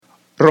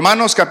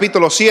Romanos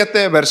capítulo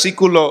 7,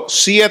 versículo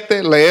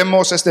 7,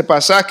 leemos este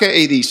pasaje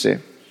y dice: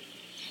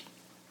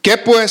 ¿qué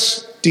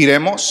pues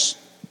diremos?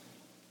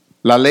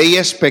 ¿La ley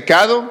es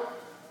pecado?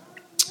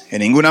 En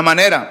ninguna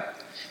manera.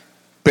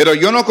 Pero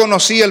yo no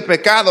conocí el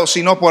pecado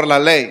sino por la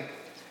ley,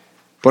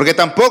 porque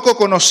tampoco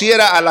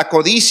conociera a la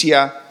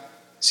codicia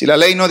si la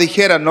ley no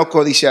dijera no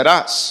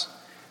codiciarás.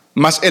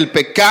 Mas el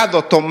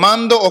pecado,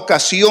 tomando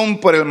ocasión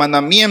por el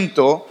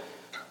mandamiento,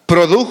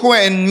 produjo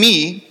en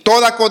mí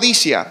toda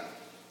codicia,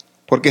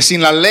 porque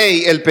sin la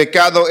ley el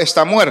pecado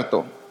está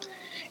muerto.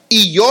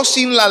 Y yo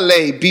sin la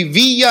ley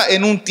vivía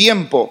en un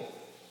tiempo,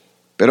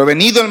 pero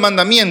venido el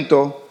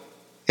mandamiento,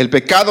 el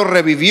pecado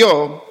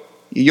revivió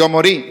y yo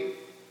morí.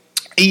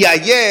 Y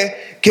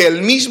hallé que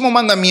el mismo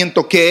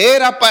mandamiento que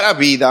era para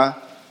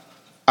vida,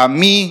 a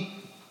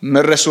mí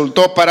me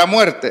resultó para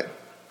muerte.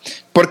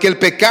 Porque el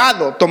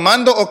pecado,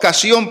 tomando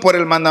ocasión por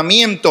el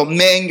mandamiento,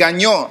 me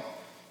engañó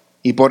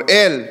y por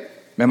él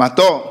me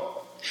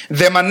mató.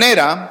 De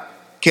manera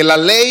que la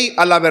ley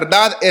a la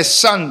verdad es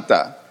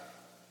santa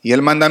y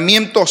el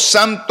mandamiento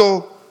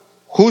santo,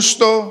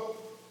 justo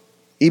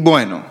y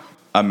bueno.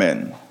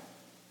 Amén.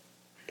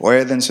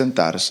 Pueden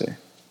sentarse.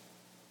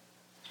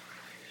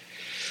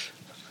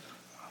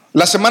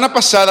 La semana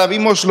pasada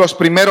vimos los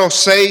primeros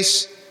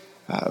 6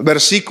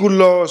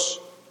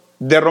 versículos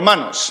de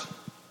Romanos,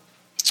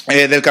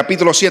 del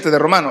capítulo 7 de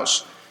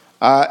Romanos.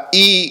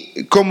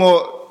 Y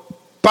como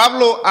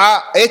Pablo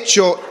ha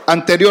hecho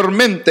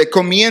anteriormente,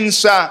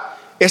 comienza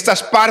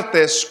estas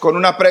partes con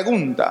una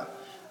pregunta.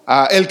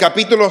 El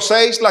capítulo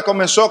 6 la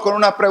comenzó con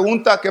una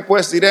pregunta: que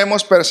pues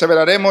diremos,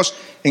 perseveraremos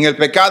en el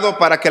pecado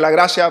para que la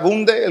gracia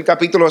abunde. El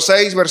capítulo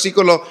 6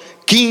 versículo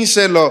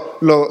 15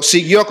 lo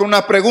siguió con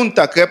una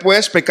pregunta: que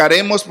pues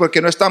pecaremos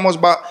porque no estamos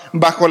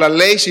bajo la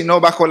ley sino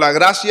bajo la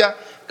gracia.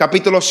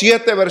 Capítulo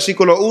 7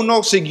 versículo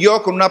 1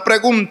 siguió con una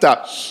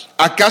pregunta: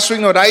 ¿acaso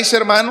ignoráis,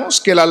 hermanos,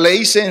 que la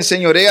ley se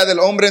enseñorea del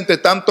hombre entre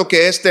tanto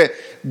que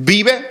éste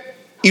vive?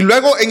 Y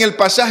luego en el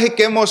pasaje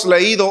que hemos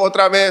leído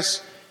otra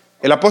vez,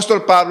 el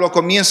apóstol Pablo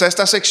comienza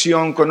esta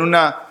sección con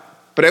una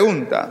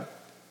pregunta.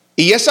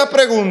 Y esa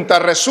pregunta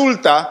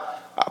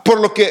resulta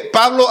por lo que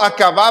Pablo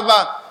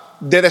acababa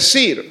de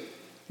decir.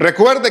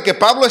 Recuerde que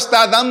Pablo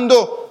está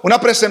dando una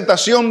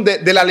presentación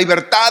de la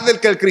libertad del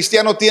que el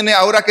cristiano tiene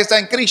ahora que está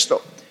en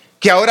Cristo.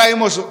 Que ahora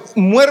hemos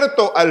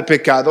muerto al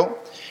pecado,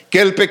 que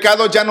el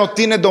pecado ya no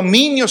tiene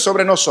dominio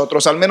sobre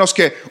nosotros, al menos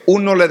que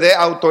uno le dé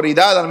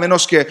autoridad, al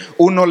menos que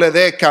uno le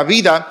dé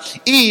cabida,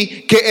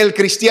 y que el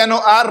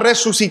cristiano ha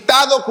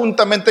resucitado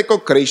juntamente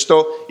con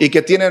Cristo y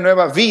que tiene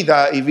nueva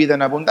vida y vida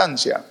en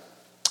abundancia.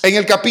 En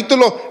el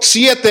capítulo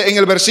 7, en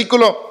el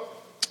versículo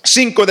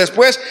 5,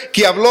 después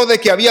que habló de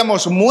que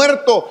habíamos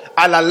muerto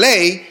a la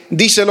ley,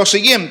 dice lo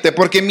siguiente: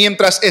 porque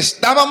mientras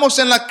estábamos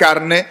en la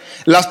carne,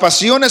 las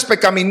pasiones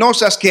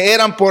pecaminosas que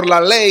eran por la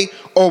ley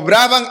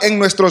obraban en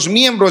nuestros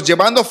miembros,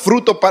 llevando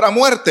fruto para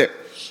muerte.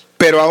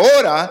 Pero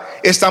ahora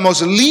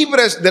estamos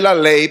libres de la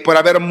ley por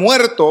haber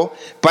muerto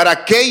para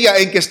aquella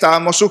en que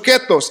estábamos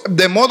sujetos,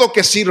 de modo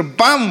que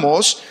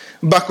sirvamos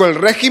bajo el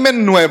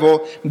régimen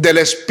nuevo del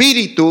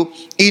Espíritu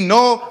y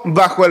no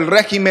bajo el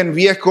régimen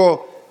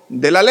viejo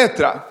de la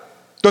letra.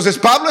 Entonces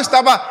Pablo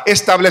estaba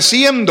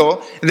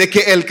estableciendo de que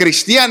el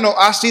cristiano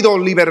ha sido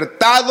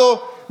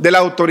libertado de la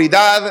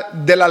autoridad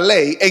de la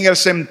ley, en el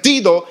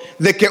sentido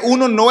de que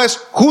uno no es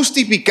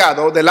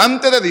justificado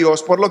delante de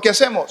Dios por lo que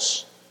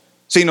hacemos,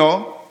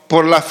 sino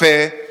por la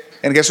fe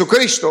en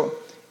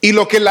Jesucristo. Y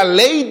lo que la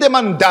ley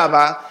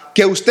demandaba,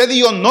 que usted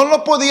y yo no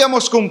lo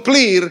podíamos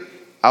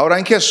cumplir, ahora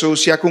en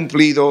Jesús se ha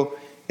cumplido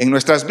en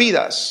nuestras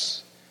vidas.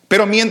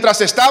 Pero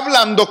mientras está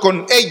hablando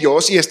con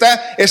ellos y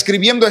está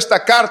escribiendo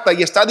esta carta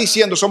y está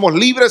diciendo somos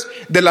libres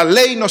de la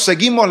ley, no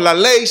seguimos la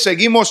ley,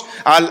 seguimos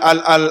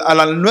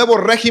al nuevo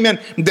régimen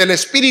del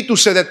Espíritu,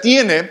 se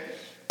detiene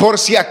por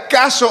si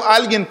acaso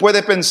alguien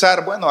puede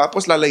pensar, bueno,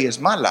 pues la ley es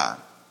mala.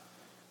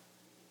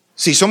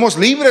 Si somos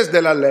libres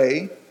de la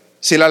ley,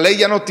 si la ley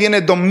ya no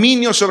tiene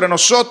dominio sobre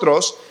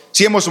nosotros,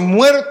 si hemos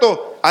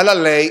muerto a la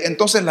ley,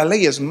 entonces la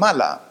ley es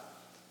mala.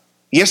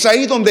 Y es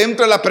ahí donde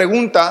entra la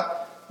pregunta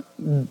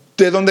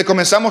de donde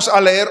comenzamos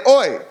a leer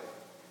hoy.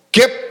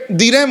 ¿Qué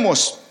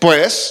diremos,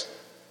 pues?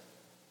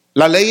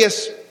 ¿La ley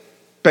es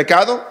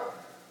pecado?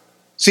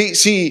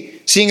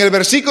 Si en el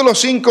versículo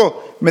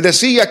 5 me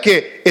decía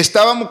que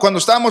cuando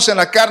estábamos en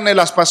la carne,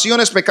 las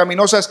pasiones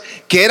pecaminosas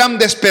que eran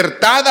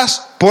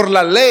despertadas por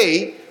la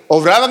ley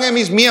obraban en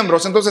mis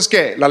miembros, entonces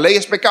 ¿qué? La ley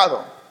es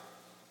pecado.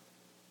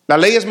 La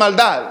ley es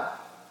maldad.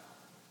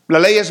 La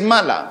ley es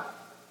mala.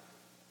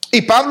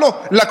 Y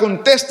Pablo la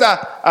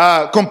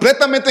contesta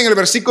completamente en el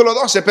versículo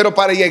 12, pero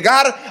para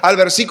llegar al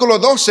versículo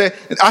 12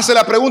 hace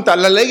la pregunta: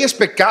 ¿la ley es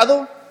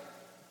pecado?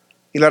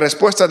 Y la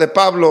respuesta de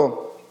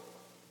Pablo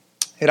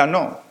era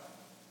no,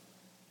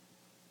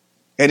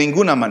 en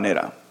ninguna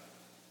manera.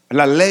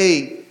 La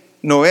ley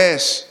no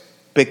es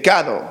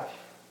pecado.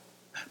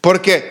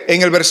 Porque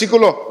en el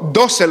versículo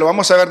 12, lo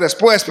vamos a ver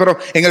después, pero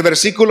en el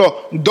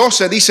versículo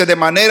 12 dice: de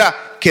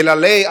manera que la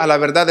ley a la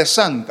verdad es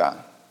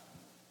santa.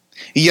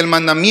 Y el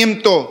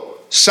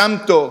mandamiento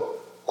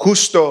santo,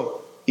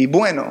 justo y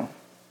bueno.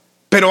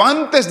 Pero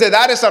antes de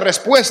dar esa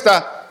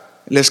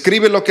respuesta, le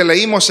escribe lo que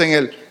leímos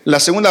en la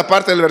segunda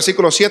parte del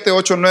versículo 7,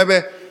 8,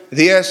 9,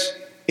 10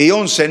 y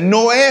 11.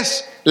 No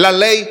es la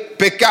ley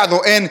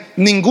pecado en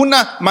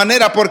ninguna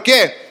manera. ¿Por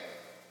qué?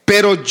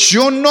 Pero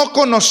yo no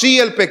conocí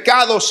el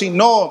pecado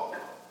sino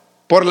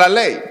por la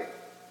ley.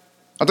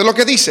 Note lo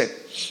que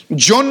dice.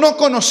 Yo no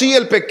conocí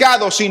el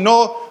pecado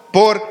sino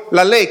por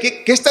la ley.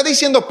 ¿Qué está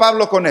diciendo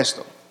Pablo con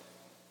esto?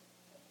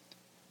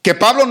 Que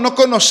Pablo no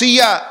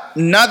conocía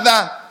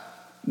nada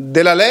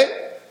de la ley,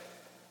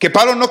 que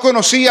Pablo no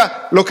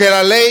conocía lo que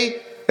la ley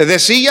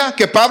decía,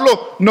 que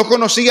Pablo no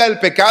conocía el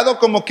pecado,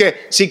 como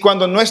que si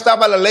cuando no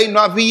estaba la ley no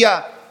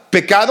había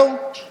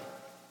pecado.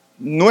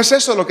 No es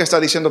eso lo que está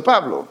diciendo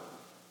Pablo.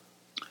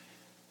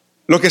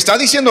 Lo que está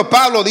diciendo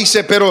Pablo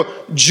dice,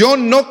 pero yo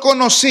no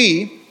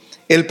conocí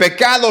el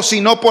pecado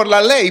sino por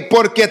la ley,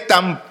 porque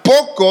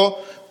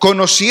tampoco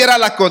conociera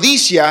la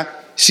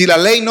codicia si la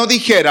ley no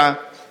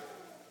dijera,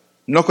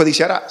 no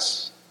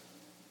codiciarás.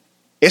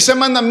 Ese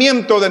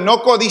mandamiento de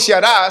no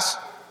codiciarás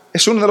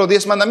es uno de los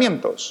 10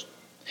 mandamientos.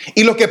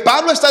 Y lo que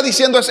Pablo está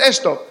diciendo es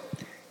esto: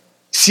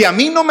 si a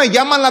mí no me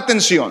llaman la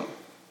atención,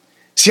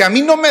 si a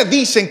mí no me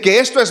dicen que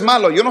esto es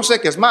malo, yo no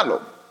sé que es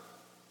malo.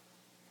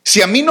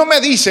 Si a mí no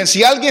me dicen,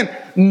 si alguien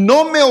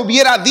no me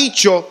hubiera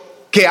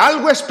dicho que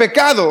algo es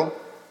pecado,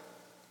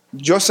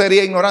 yo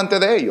sería ignorante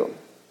de ello.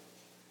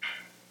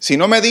 Si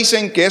no me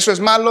dicen que eso es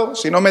malo,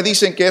 si no me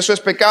dicen que eso es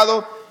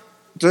pecado,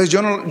 entonces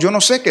yo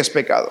no sé qué es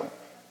pecado.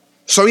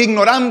 Soy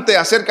ignorante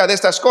acerca de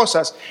estas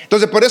cosas.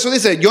 Entonces por eso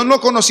dice, yo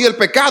no conocí el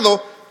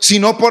pecado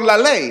sino por la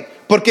ley.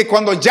 Porque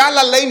cuando ya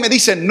la ley me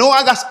dice no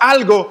hagas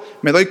algo,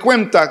 me doy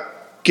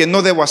cuenta que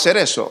no debo hacer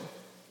eso.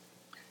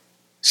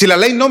 Si la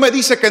ley no me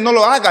dice que no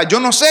lo haga, yo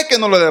no sé que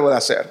no lo debo de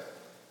hacer.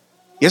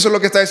 Y eso es lo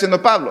que está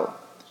diciendo Pablo.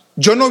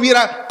 Yo no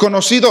hubiera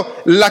conocido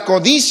la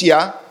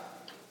codicia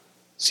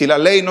si la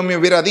ley no me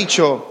hubiera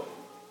dicho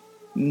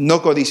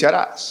no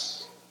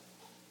codiciarás.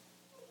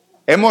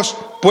 Hemos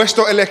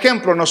puesto el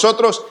ejemplo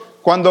nosotros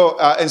cuando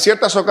en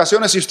ciertas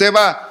ocasiones, si usted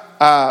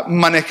va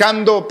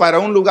manejando para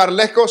un lugar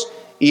lejos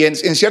y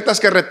en ciertas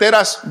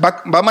carreteras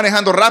va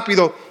manejando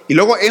rápido y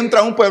luego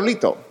entra a un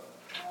pueblito.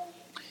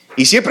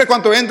 Y siempre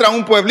cuando entra a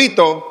un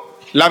pueblito,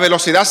 la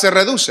velocidad se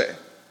reduce.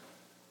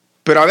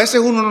 Pero a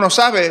veces uno no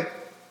sabe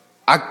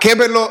a qué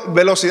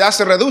velocidad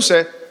se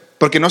reduce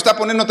porque no está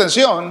poniendo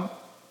atención,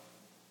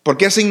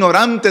 porque es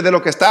ignorante de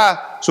lo que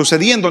está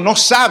sucediendo, no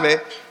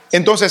sabe.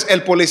 Entonces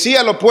el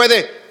policía lo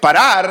puede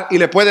parar y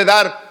le puede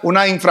dar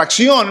una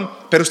infracción,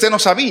 pero usted no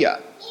sabía.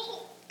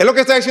 Es lo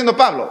que está diciendo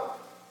Pablo.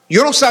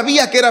 Yo no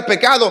sabía que era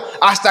pecado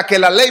hasta que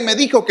la ley me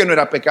dijo que no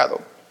era pecado.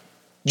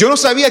 Yo no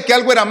sabía que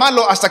algo era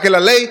malo hasta que la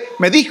ley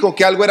me dijo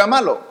que algo era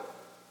malo.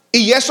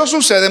 Y eso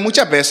sucede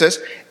muchas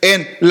veces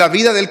en la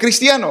vida del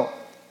cristiano.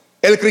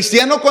 El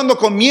cristiano cuando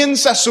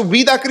comienza su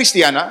vida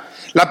cristiana,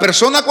 la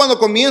persona cuando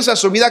comienza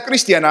su vida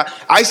cristiana,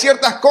 hay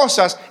ciertas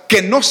cosas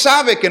que no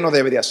sabe que no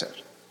debería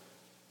hacer.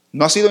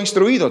 No ha sido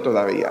instruido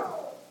todavía.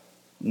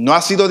 No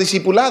ha sido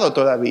discipulado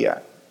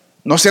todavía.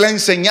 No se le ha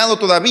enseñado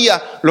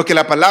todavía lo que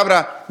la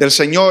palabra del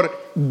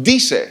Señor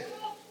dice.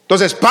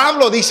 Entonces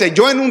Pablo dice,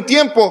 yo en un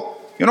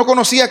tiempo, yo no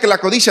conocía que la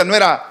codicia no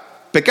era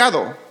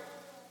pecado.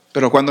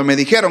 Pero cuando me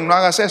dijeron no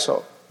hagas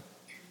eso,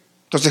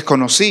 entonces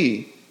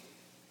conocí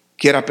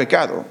que era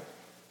pecado.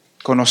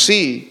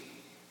 Conocí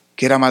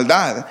que era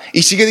maldad.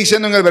 Y sigue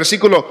diciendo en el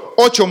versículo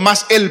 8,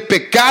 mas el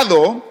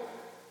pecado,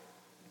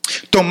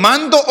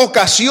 tomando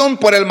ocasión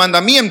por el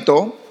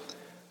mandamiento,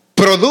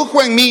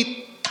 produjo en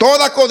mí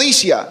toda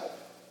codicia,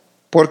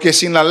 porque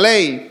sin la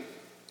ley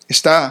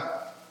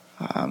está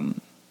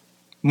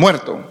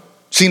muerto.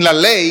 Sin la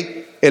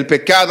ley el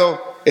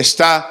pecado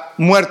está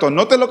muerto.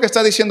 Note lo que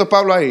está diciendo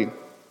Pablo ahí.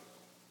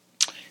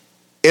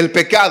 El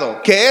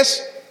pecado, ¿qué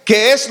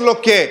es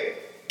lo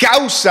que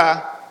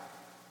causa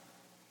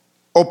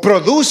o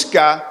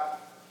produzca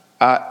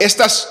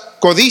estas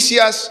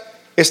codicias,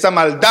 esta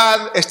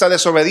maldad, esta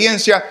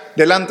desobediencia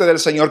delante del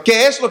Señor?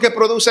 ¿Qué es lo que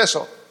produce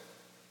eso?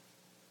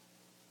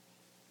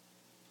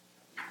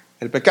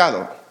 El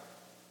pecado.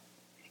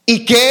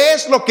 ¿Y qué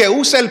es lo que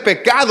usa el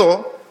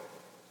pecado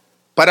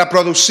para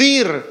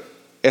producir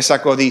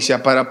esa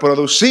codicia, para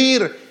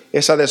producir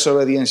esa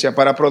desobediencia,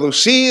 para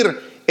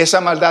producir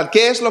esa maldad?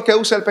 ¿Qué es lo que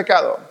usa el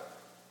pecado?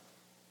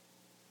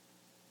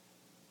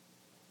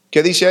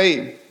 ¿Qué dice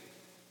ahí?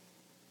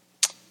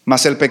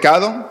 Mas el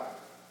pecado,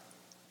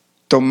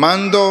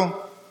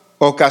 tomando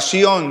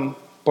ocasión,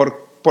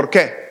 ¿por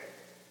qué?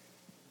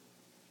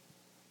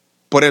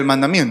 Por el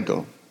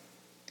mandamiento.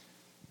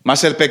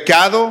 Mas el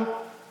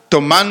pecado,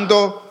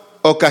 tomando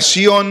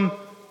ocasión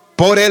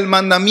por el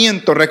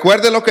mandamiento.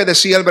 Recuerde lo que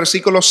decía el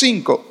versículo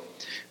 5.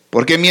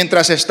 Porque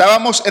mientras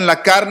estábamos en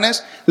la carne,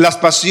 las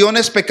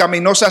pasiones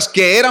pecaminosas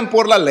que eran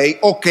por la ley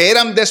o que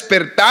eran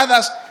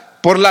despertadas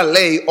por la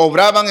ley,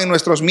 obraban en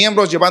nuestros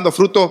miembros llevando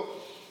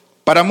fruto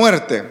para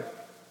muerte.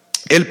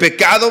 El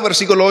pecado,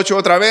 versículo 8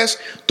 otra vez,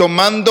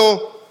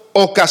 tomando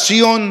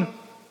ocasión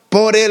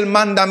por el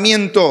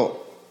mandamiento,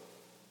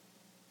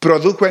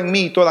 produjo en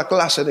mí toda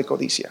clase de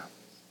codicia.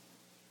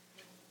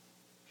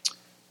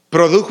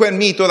 produjo en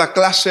mí toda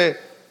clase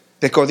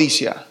de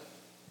codicia.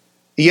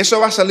 Y eso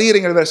va a salir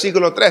en el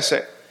versículo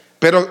 13.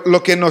 Pero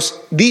lo que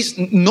nos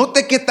dice,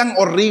 note qué tan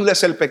horrible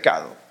es el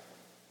pecado.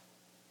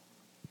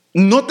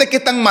 Note qué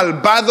tan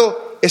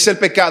malvado es el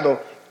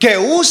pecado, que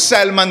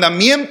usa el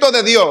mandamiento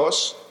de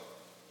Dios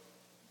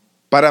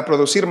para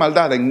producir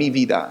maldad en mi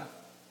vida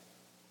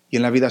y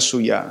en la vida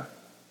suya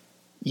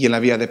y en la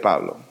vida de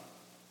Pablo.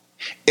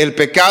 El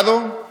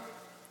pecado,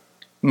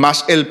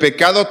 más el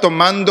pecado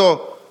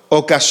tomando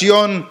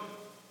ocasión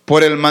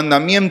por el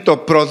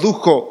mandamiento,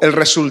 produjo, el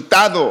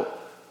resultado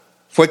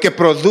fue que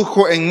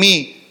produjo en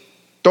mí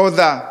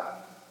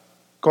toda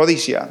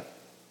codicia.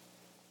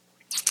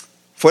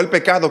 Fue el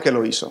pecado que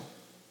lo hizo.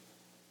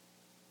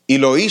 Y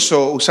lo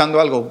hizo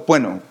usando algo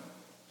bueno.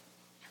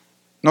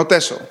 Note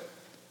eso.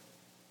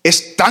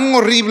 Es tan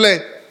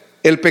horrible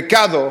el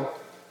pecado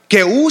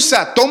que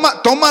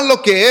toma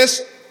lo que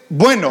es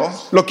bueno,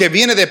 lo que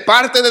viene de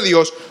parte de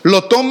Dios,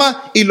 lo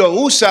toma y lo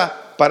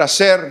usa para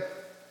hacer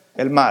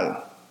el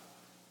mal.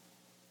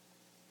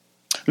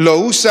 Lo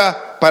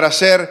usa para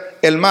hacer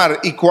el mal.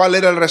 ¿Y cuál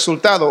era el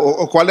resultado?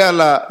 ¿O cuál era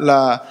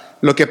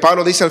lo que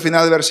Pablo dice al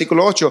final del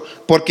versículo 8?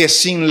 Porque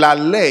sin la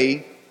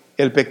ley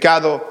el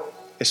pecado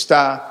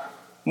está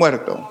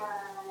muerto.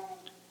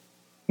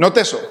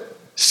 Note eso.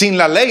 Sin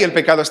la ley el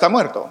pecado está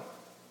muerto.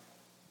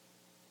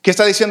 ¿Qué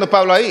está diciendo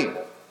Pablo ahí?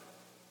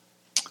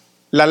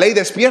 La ley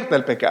despierta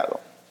el pecado.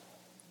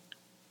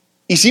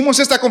 Hicimos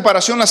esta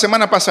comparación la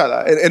semana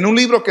pasada. En un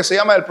libro que se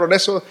llama El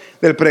progreso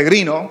del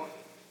peregrino,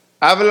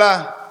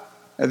 habla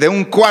de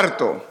un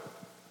cuarto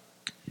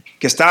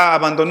que está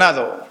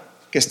abandonado,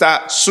 que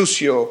está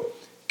sucio,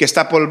 que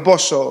está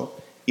polvoso.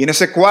 Y en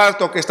ese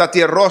cuarto que está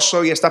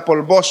tierroso y está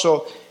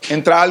polvoso,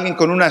 entra alguien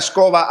con una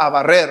escoba a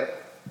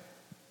barrer.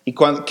 ¿Y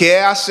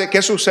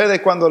qué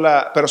sucede cuando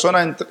la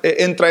persona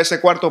entra a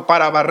ese cuarto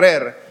para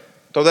barrer?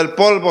 Todo el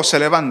polvo se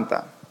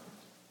levanta.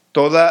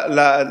 Toda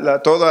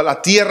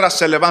la tierra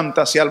se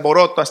levanta, se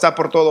alborota, está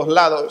por todos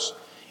lados.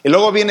 Y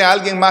luego viene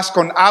alguien más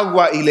con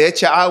agua y le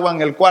echa agua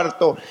en el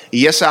cuarto,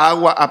 y esa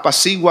agua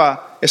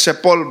apacigua ese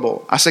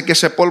polvo, hace que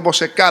ese polvo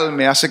se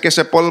calme, hace que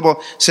ese polvo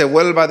se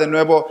vuelva de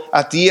nuevo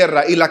a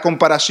tierra. Y la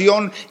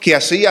comparación que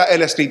hacía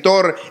el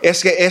escritor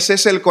es que ese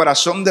es el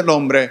corazón del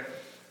hombre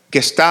que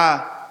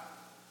está...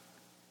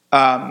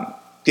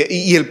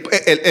 y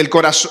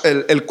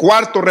el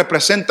cuarto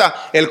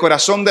representa el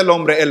corazón del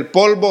hombre, el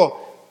polvo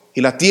y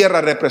la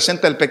tierra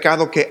representa el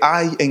pecado que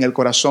hay en el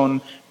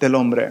corazón del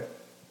hombre.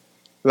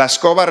 La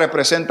escoba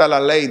representa la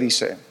ley,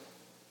 dice,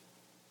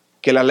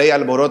 que la ley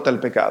alborota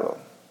el pecado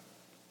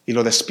y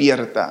lo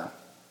despierta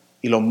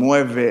y lo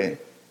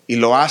mueve y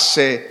lo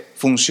hace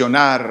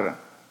funcionar.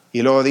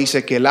 Y luego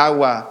dice que el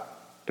agua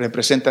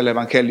representa el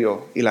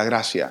evangelio y la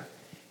gracia,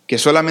 que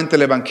solamente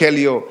el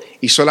evangelio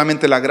y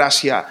solamente la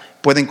gracia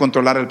pueden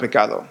controlar el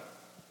pecado.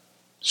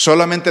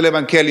 Solamente el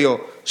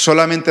evangelio,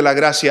 solamente la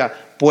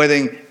gracia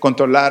pueden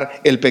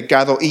controlar el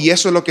pecado. Y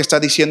eso es lo que está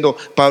diciendo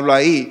Pablo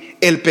ahí.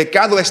 El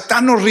pecado es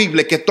tan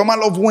horrible que toma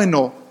lo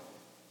bueno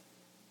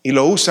y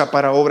lo usa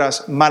para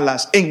obras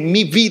malas. En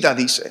mi vida,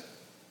 dice.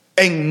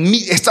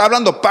 Está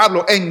hablando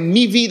Pablo, en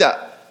mi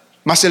vida.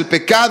 Mas el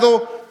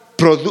pecado,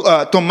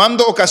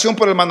 tomando ocasión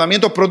por el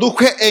mandamiento,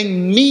 produje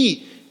en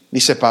mí,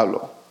 dice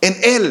Pablo, en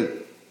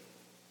él,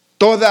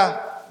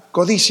 toda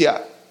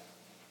codicia.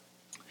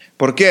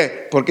 ¿Por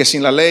qué? Porque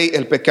sin la ley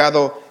el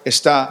pecado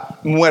está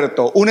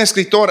muerto. Un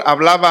escritor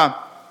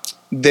hablaba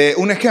de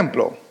un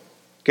ejemplo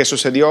que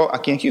sucedió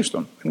aquí en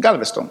Houston, en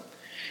Galveston.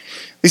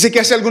 Dice que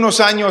hace algunos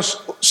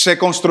años se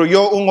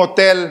construyó un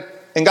hotel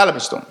en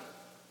Galveston.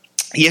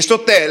 Y este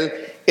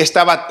hotel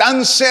estaba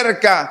tan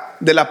cerca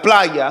de la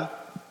playa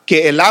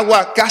que el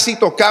agua casi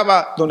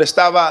tocaba donde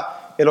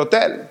estaba el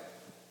hotel.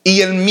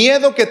 Y el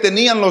miedo que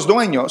tenían los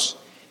dueños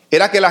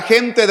era que la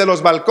gente de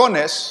los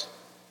balcones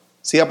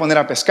se iba a poner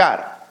a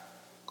pescar.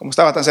 Como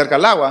estaba tan cerca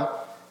el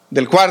agua,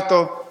 del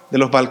cuarto, de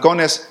los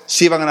balcones,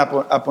 se iban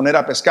a poner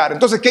a pescar.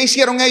 Entonces, ¿qué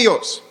hicieron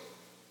ellos?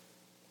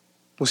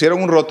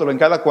 Pusieron un rótulo en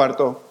cada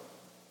cuarto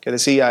que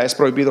decía, es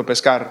prohibido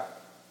pescar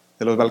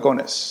de los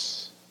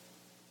balcones.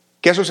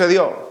 ¿Qué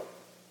sucedió?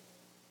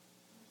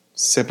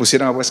 Se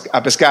pusieron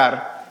a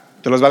pescar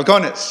de los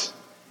balcones.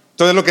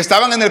 Entonces, los que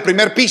estaban en el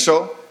primer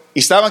piso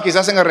y estaban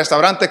quizás en el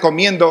restaurante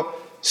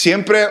comiendo,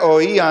 siempre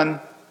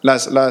oían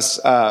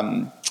los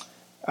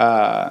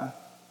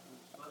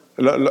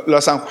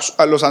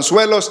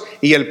anzuelos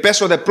y el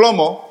peso de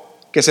plomo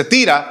que se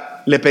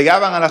tira le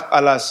pegaban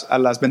a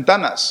las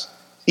ventanas,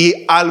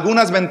 y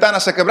algunas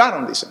ventanas se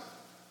quebraron, dicen.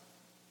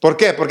 ¿Por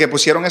qué? Porque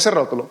pusieron ese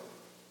rótulo.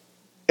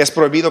 Es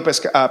prohibido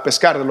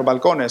pescar de los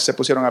balcones. Se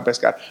pusieron a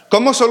pescar.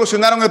 ¿Cómo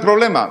solucionaron el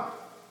problema?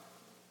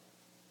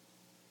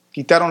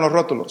 Quitaron los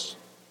rótulos.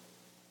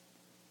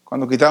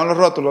 Cuando quitaron los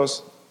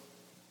rótulos,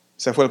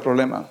 se fue el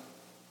problema.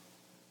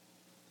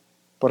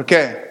 ¿Por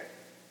qué?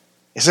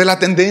 Esa es la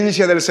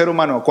tendencia del ser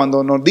humano.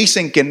 Cuando nos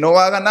dicen que no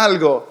hagan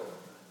algo,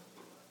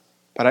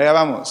 para allá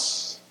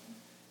vamos.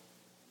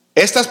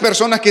 Estas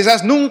personas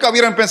quizás nunca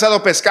hubieran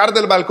pensado pescar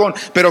del balcón,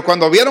 pero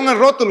cuando vieron el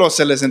rótulo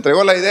se les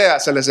entregó la idea,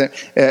 se les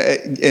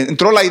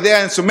entró la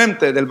idea en su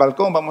mente: del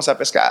balcón vamos a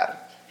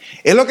pescar.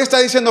 Es lo que está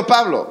diciendo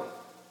Pablo.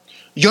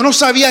 Yo no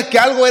sabía que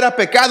algo era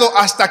pecado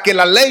hasta que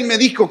la ley me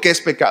dijo que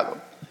es pecado.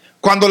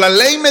 Cuando la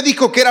ley me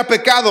dijo que era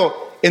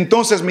pecado,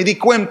 entonces me di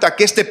cuenta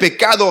que este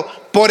pecado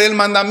por el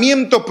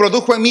mandamiento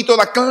produjo en mí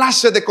toda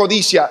clase de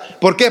codicia.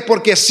 ¿Por qué?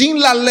 Porque sin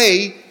la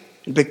ley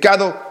el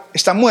pecado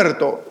está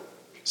muerto.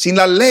 Sin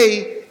la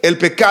ley el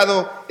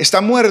pecado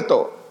está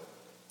muerto.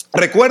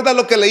 Recuerda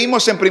lo que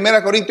leímos en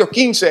 1 Corintios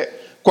 15,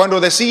 cuando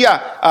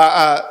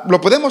decía, lo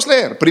podemos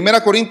leer,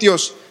 1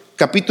 Corintios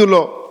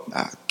capítulo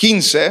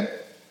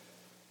 15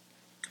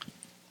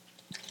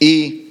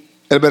 y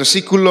el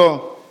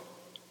versículo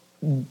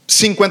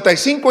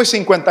 55 y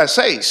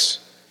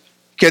 56,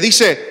 que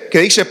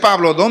dice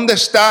Pablo: ¿dónde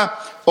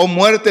está, oh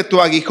muerte,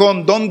 tu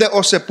aguijón? ¿Dónde,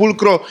 oh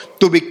sepulcro,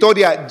 tu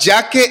victoria?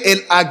 Ya que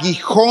el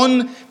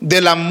aguijón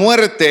de la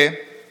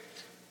muerte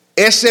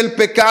es el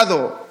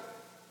pecado,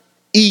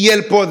 y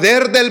el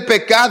poder del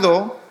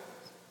pecado,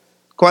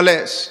 ¿cuál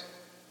es?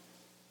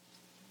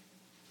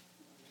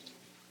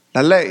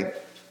 La ley.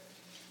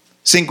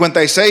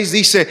 56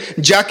 dice: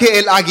 ya que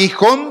el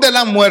aguijón de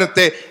la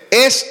muerte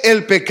es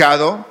el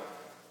pecado,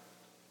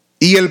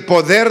 y el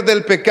poder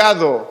del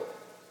pecado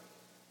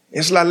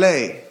es la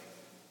ley.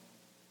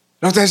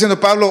 ¿No está diciendo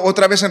Pablo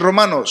otra vez en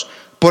Romanos?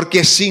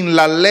 Porque sin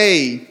la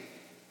ley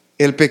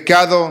el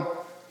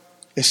pecado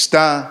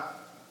está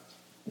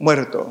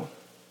muerto.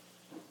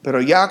 Pero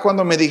ya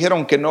cuando me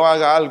dijeron que no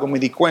haga algo, me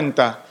di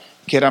cuenta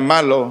que era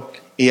malo,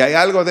 y hay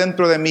algo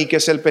dentro de mí que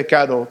es el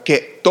pecado,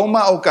 que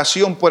toma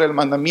ocasión por el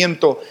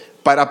mandamiento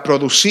para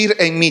producir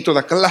en mí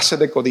toda clase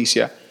de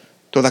codicia,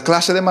 toda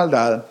clase de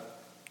maldad,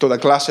 toda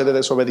clase de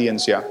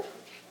desobediencia.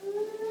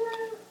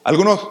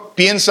 Algunos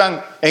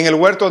piensan en el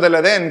huerto del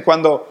Edén,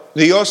 cuando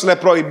Dios le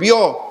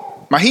prohibió.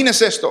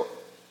 Imagínense esto.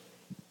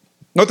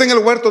 Noten el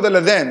huerto del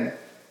Edén,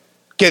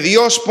 que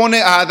Dios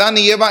pone a Adán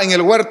y Eva en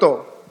el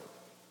huerto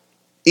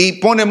y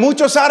pone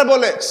muchos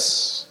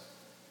árboles,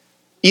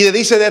 y le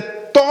dice: de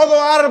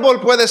todo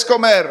árbol puedes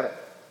comer,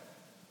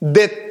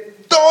 de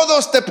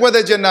todos te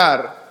puedes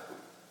llenar,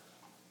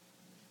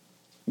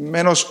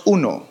 menos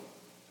uno.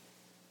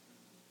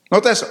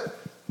 Nota eso,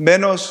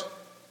 menos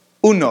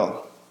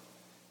uno.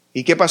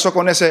 ¿Y qué pasó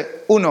con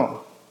ese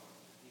uno?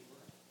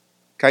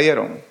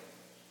 Cayeron.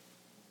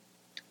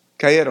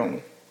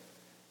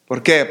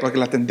 ¿Por qué? Porque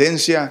la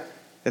tendencia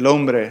del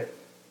hombre,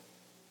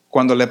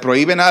 cuando le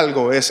prohíben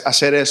algo, es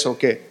hacer eso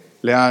que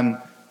le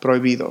han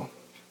prohibido.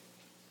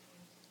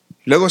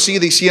 Luego sigue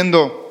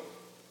diciendo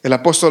el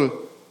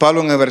apóstol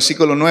Pablo en el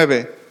versículo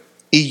 9: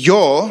 y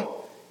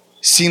yo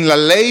sin la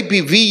ley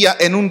vivía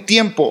en un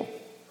tiempo,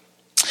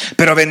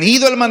 pero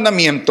venido el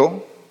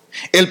mandamiento,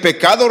 el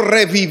pecado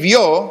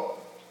revivió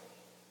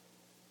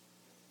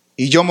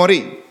y yo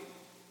morí.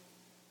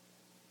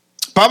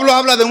 Pablo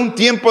habla de un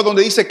tiempo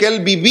donde dice que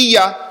él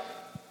vivía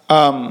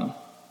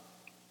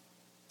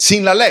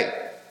sin la ley.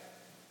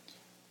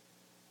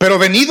 Pero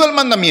venido el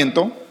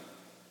mandamiento,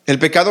 el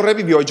pecado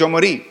revivió y yo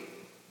morí.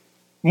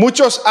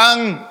 Muchos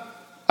han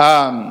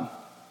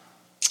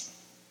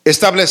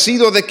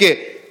establecido de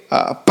que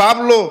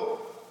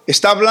Pablo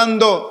está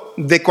hablando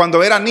de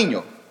cuando era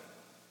niño.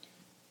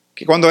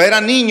 Que cuando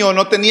era niño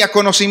no tenía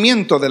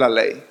conocimiento de la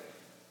ley.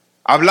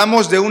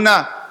 Hablamos de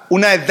una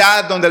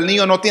edad donde el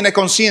niño no tiene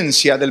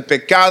conciencia del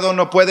pecado,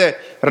 no puede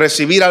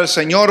recibir al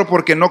Señor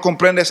porque no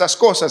comprende esas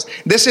cosas.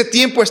 De ese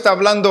tiempo está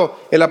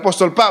hablando el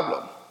apóstol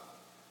Pablo.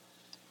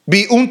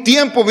 Un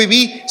tiempo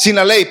viví sin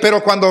la ley,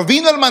 pero cuando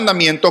vino el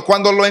mandamiento,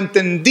 cuando lo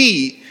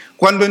entendí,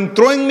 cuando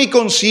entró en mi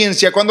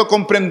conciencia, cuando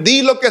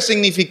comprendí lo que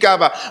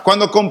significaba,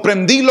 cuando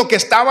comprendí lo que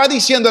estaba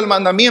diciendo el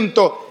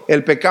mandamiento,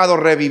 el pecado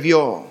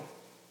revivió.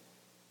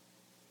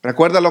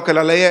 Recuerda lo que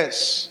la ley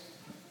es.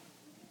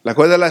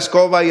 Recuerda la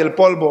escoba y el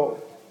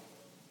polvo.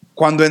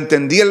 Cuando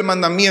entendí el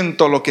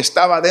mandamiento, lo que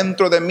estaba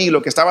dentro de mí,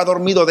 lo que estaba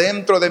dormido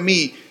dentro de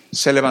mí,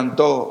 se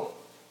levantó,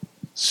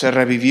 se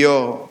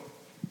revivió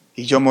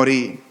y yo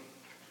morí.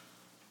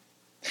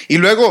 Y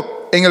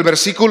luego en el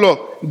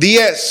versículo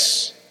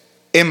 10,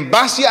 en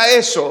base a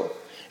eso,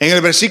 en el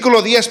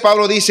versículo 10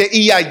 Pablo dice: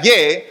 y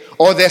hallé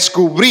o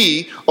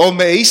descubrí o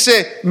me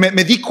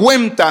di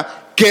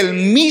cuenta que el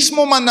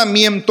mismo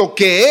mandamiento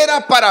que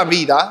era para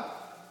vida,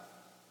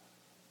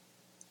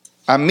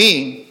 a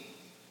mí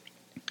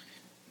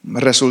me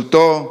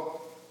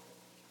resultó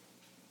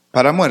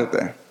para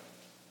muerte.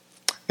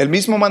 El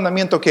mismo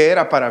mandamiento que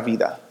era para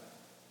vida,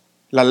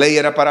 la ley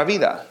era para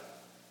vida.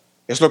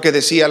 Es lo que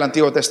decía el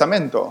Antiguo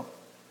Testamento: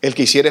 el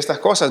que hiciera estas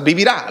cosas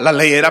vivirá. La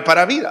ley era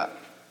para vida.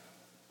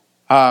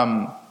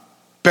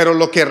 Pero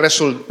lo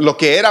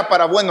que era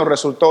para bueno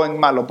resultó en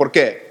malo. ¿Por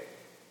qué?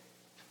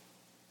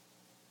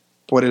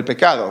 Por el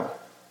pecado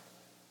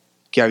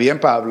que había en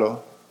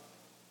Pablo,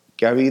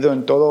 que ha habido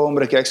en todo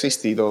hombre que ha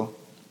existido,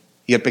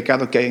 y el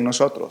pecado que hay en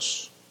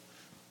nosotros.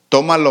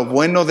 Toma lo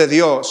bueno de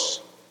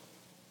Dios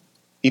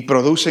y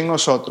produce en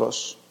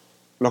nosotros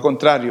lo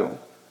contrario,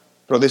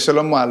 produce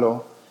lo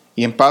malo.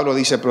 Y en Pablo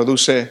dice: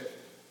 produce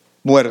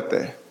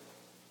muerte.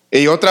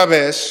 Y otra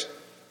vez,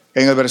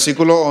 en el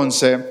versículo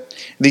 11,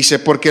 dice,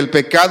 porque el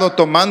pecado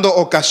tomando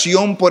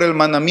ocasión por el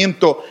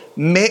mandamiento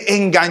me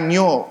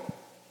engañó.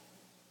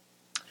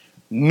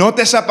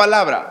 Note esa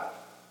palabra.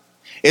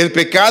 El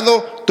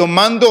pecado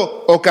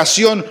tomando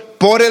ocasión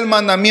por el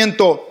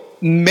mandamiento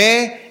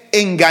me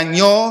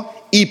engañó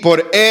y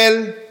por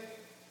él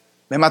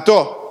me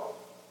mató.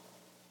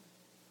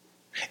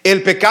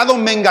 El pecado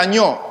me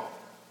engañó.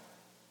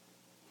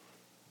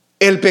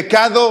 El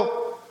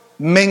pecado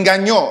me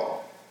engañó.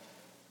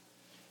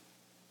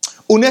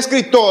 Un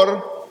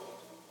escritor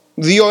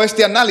dio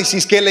este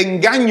análisis que el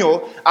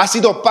engaño ha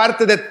sido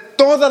parte de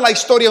toda la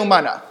historia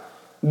humana.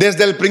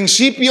 Desde el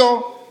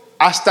principio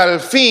hasta el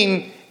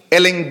fin,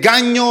 el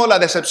engaño, la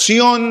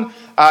decepción,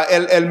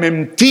 el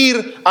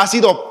mentir ha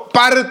sido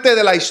parte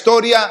de la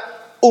historia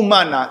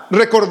humana.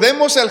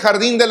 Recordemos el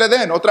jardín del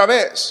Edén otra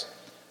vez.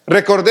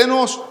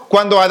 Recordemos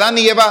cuando Adán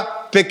y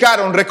Eva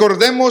pecaron.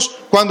 Recordemos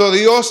cuando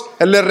Dios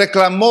le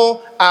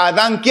reclamó a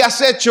Adán, ¿qué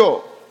has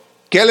hecho?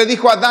 ¿Qué le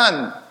dijo a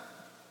Adán?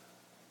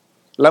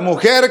 La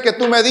mujer que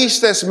tú me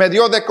diste me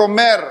dio de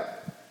comer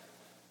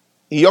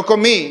y yo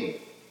comí.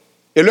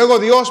 Y luego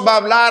Dios va a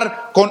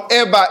hablar con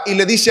Eva y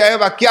le dice a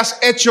Eva, ¿qué has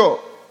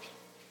hecho?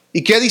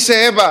 ¿Y qué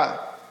dice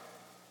Eva?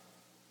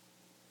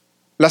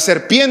 La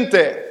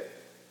serpiente,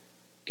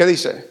 ¿qué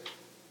dice?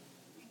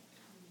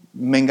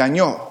 Me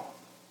engañó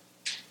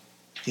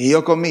y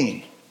yo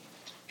comí.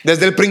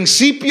 Desde el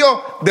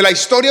principio de la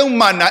historia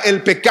humana,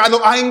 el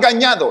pecado ha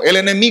engañado, el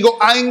enemigo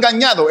ha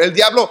engañado, el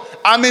diablo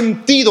ha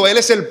mentido, él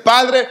es el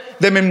padre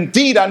de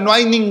mentira, no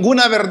hay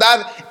ninguna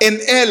verdad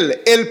en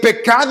él. El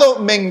pecado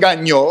me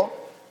engañó,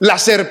 la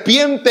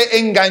serpiente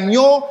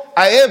engañó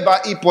a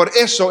Eva y por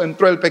eso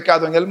entró el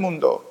pecado en el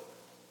mundo.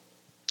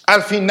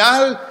 Al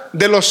final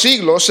de los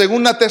siglos,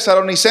 según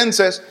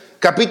Tesalonicenses,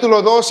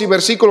 capítulo 2 y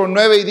versículos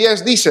 9 y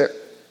 10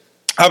 dice,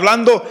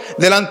 hablando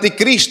del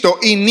anticristo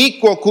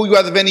inicuo cuyo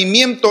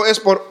advenimiento es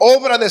por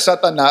obra de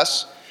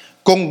Satanás,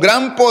 con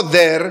gran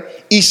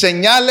poder y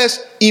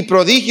señales y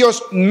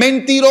prodigios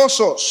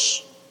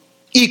mentirosos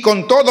y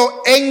con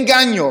todo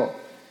engaño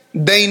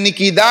de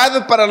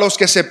iniquidad para los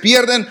que se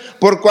pierden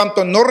por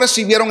cuanto no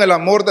recibieron el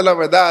amor de la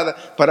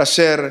verdad para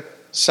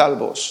ser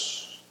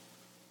salvos.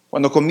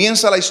 Cuando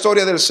comienza la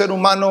historia del ser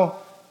humano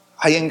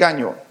hay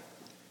engaño.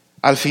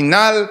 Al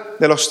final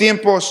de los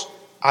tiempos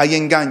hay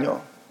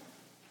engaño.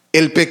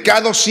 El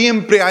pecado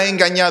siempre ha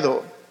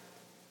engañado.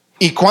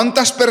 ¿Y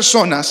cuántas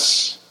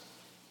personas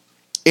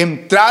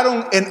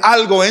entraron en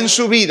algo en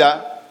su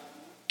vida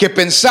que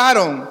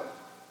pensaron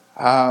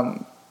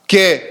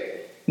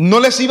que no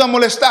les iba a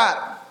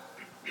molestar?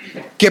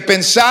 Que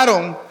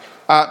pensaron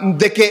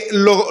de que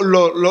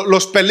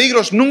los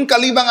peligros nunca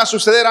le iban a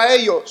suceder a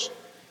ellos.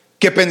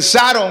 Que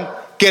pensaron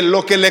que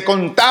lo que le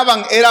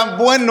contaban era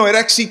bueno,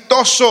 era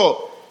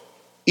exitoso.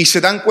 Y se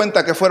dan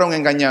cuenta que fueron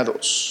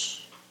engañados.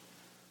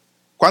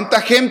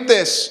 ¿Cuántas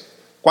gentes,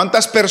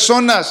 cuántas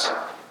personas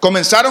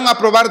comenzaron a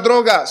probar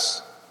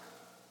drogas?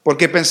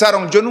 Porque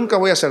pensaron, yo nunca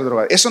voy a hacer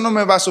droga, eso no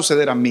me va a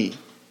suceder a mí.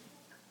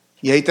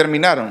 Y ahí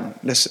terminaron,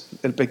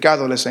 el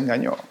pecado les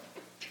engañó.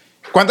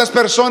 ¿Cuántas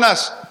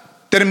personas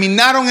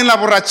terminaron en la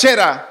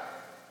borrachera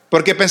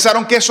porque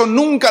pensaron que eso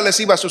nunca les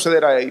iba a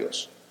suceder a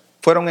ellos?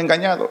 Fueron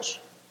engañados.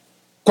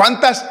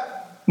 ¿Cuántas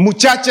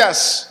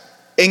muchachas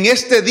en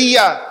este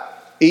día,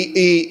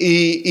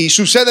 y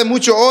sucede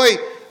mucho hoy,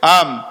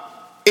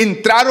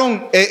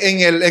 entraron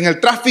en el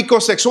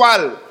tráfico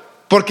sexual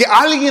porque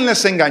alguien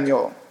les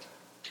engañó,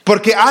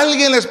 porque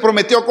alguien les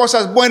prometió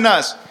cosas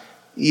buenas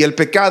y el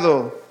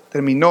pecado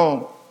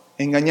terminó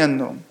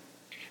engañando?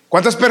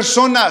 ¿Cuántas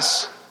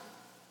personas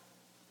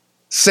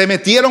se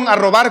metieron a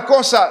robar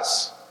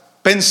cosas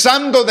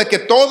pensando de que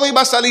todo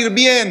iba a salir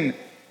bien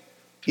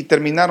y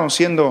terminaron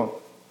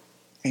siendo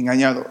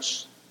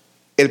engañados?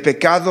 El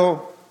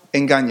pecado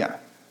engaña.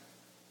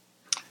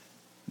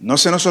 No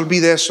se nos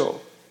olvide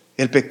eso.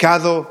 El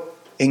pecado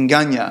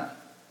engaña.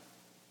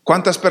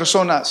 ¿Cuántas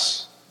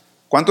personas,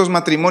 cuántos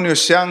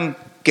matrimonios se han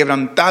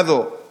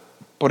quebrantado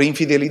por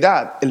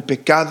infidelidad? El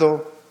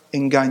pecado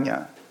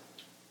engaña.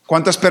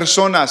 ¿Cuántas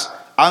personas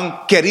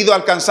han querido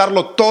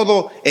alcanzarlo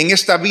todo en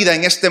esta vida,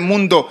 en este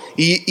mundo,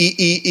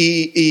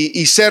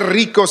 y ser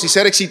ricos y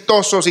ser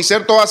exitosos y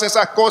ser todas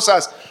esas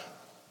cosas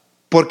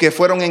porque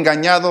fueron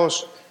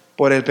engañados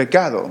por el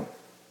pecado?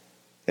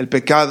 El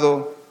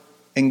pecado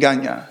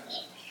engaña.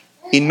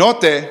 Y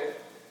note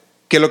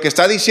que lo que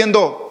está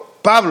diciendo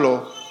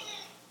Pablo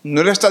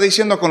no lo está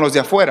diciendo con los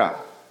de afuera.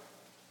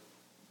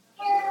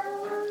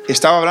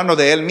 Estaba hablando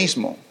de él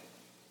mismo.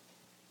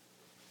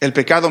 El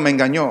pecado me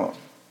engañó.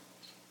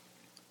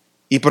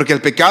 Y porque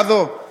el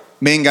pecado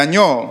me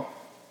engañó,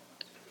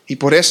 y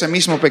por ese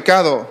mismo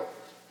pecado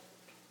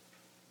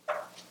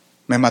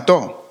me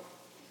mató.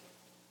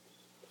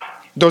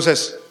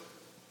 Entonces,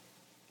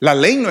 la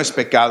ley no es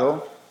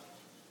pecado.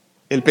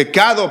 El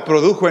pecado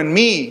produjo en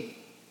mí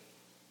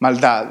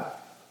maldad.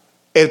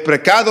 El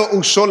pecado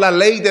usó la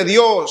ley de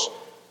Dios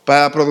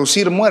para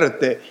producir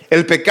muerte.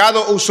 El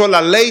pecado usó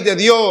la ley de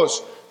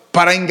Dios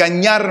para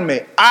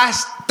engañarme.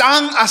 Es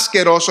tan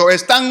asqueroso,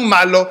 es tan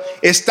malo,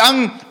 es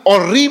tan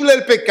horrible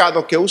el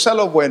pecado que usa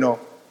lo bueno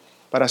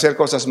para hacer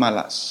cosas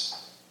malas.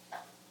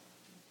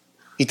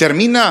 Y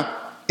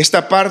termina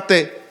esta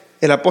parte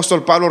el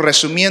apóstol Pablo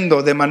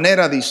resumiendo de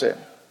manera, dice,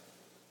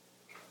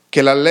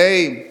 que la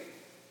ley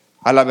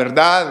a la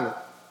verdad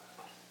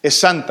es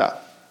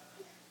santa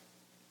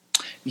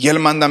y el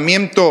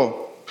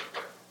mandamiento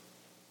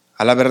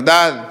a la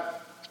verdad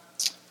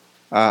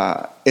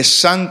es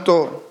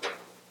santo,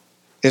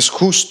 es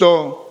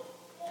justo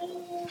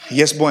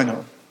y es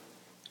bueno.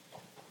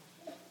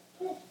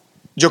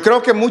 Yo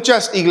creo que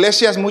muchas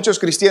iglesias, muchos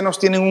cristianos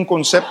tienen un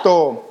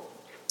concepto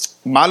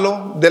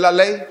malo de la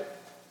ley,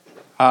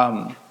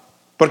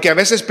 porque a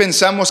veces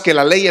pensamos que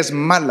la ley es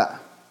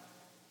mala.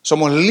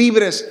 Somos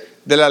libres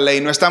de la ley,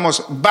 no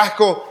estamos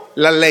bajo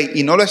la ley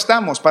y no lo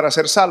estamos para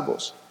ser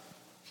salvos.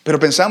 Pero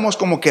pensamos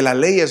como que la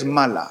ley es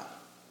mala,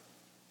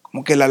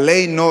 como que la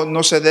ley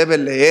no se debe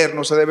leer,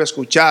 no se debe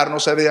escuchar, no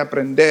se debe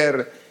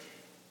aprender.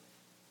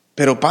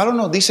 Pero Pablo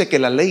nos dice que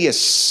la ley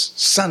es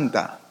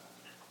santa,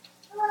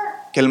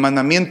 que el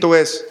mandamiento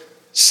es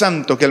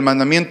santo, que el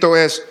mandamiento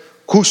es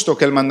justo,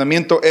 que el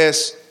mandamiento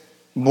es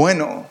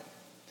bueno.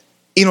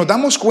 Y nos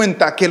damos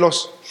cuenta que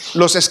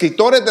los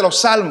escritores de los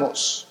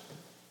salmos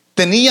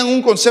tenían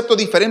un concepto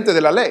diferente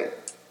de la ley.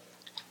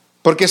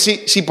 Porque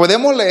si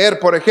podemos leer,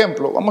 por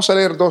ejemplo, vamos a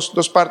leer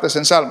dos partes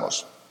en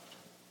Salmos.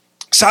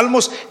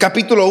 Salmos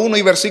capítulo 1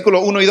 y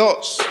versículo 1 y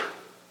 2.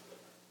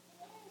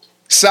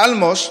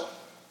 Salmos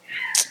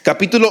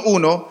capítulo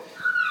 1,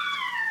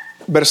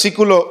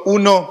 versículo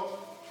 1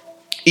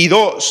 y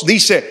 2.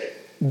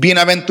 Dice: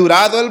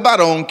 bienaventurado el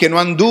varón que no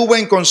anduvo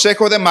en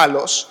consejo de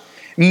malos,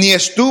 ni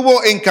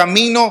estuvo en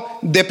camino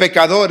de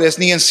pecadores,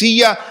 ni en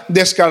silla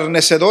de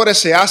escarnecedores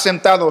se ha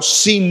sentado,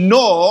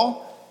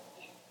 sino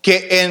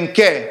que en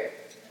 ¿qué?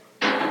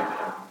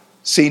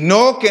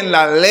 Sino que en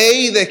la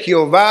ley de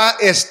Jehová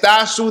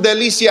está su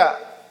delicia,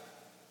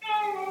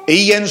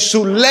 y en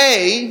su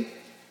ley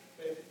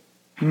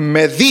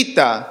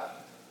medita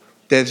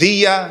de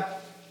día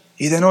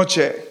y de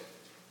noche.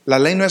 La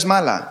ley no es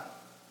mala.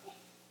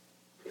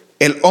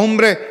 El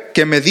hombre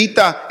que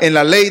medita en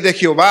la ley de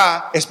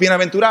Jehová es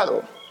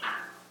bienaventurado.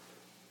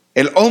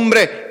 El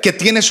hombre que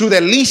tiene su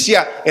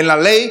delicia en la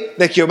ley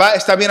de Jehová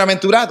está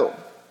bienaventurado.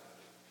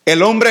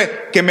 El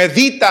hombre que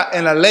medita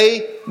en la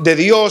ley de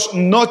Dios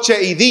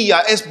noche y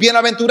día es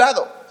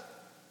bienaventurado.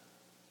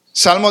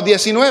 Salmo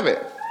 19.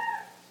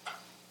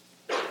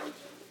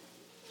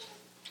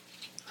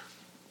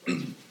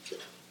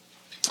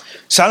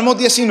 Salmo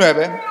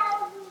 19,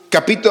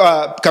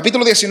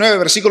 capítulo 19,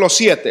 versículo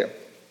 7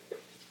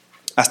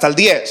 hasta el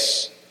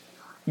 10.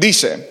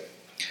 Dice: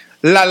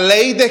 la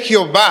ley de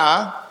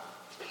Jehová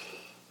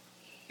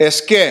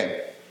es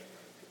que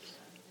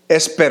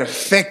es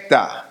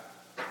perfecta,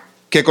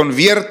 que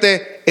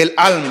convierte el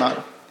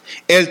alma.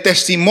 El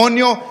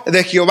testimonio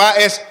de Jehová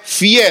es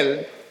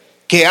fiel,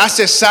 que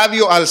hace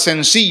sabio al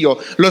sencillo.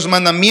 Los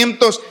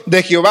mandamientos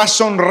de Jehová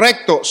son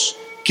rectos,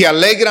 que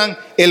alegran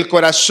el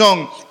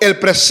corazón. El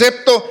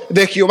precepto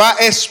de Jehová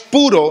es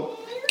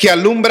puro, que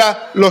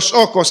alumbra los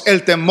ojos.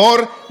 El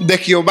temor de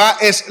Jehová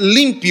es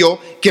limpio,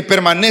 que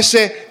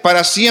permanece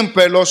para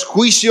siempre. Los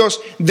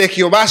juicios de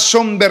Jehová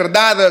son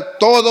verdad,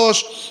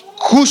 todos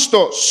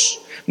justos.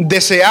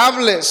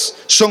 Deseables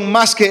son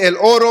más que el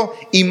oro,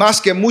 y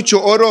más que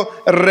mucho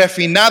oro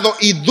refinado,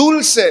 y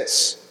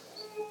dulces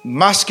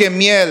más que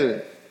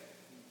miel,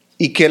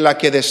 y que la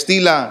que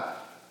destila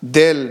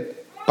del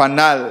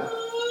panal.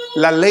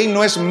 La ley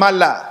no es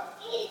mala,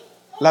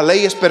 la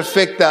ley es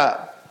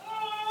perfecta.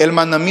 El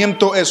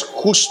mandamiento es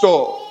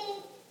justo.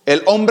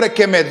 El hombre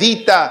que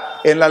medita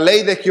en la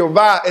ley de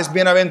Jehová es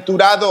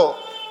bienaventurado.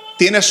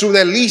 Tiene su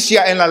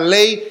delicia en la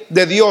ley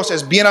de Dios,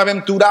 es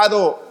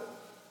bienaventurado.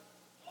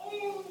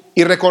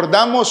 Y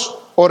recordamos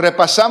o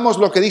repasamos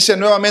lo que dice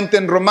nuevamente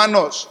en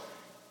Romanos: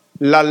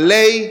 la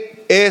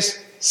ley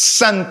es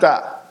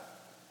santa,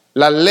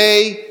 la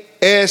ley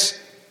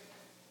es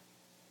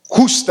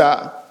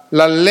justa,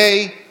 la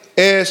ley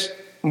es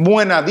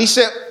buena.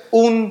 Dice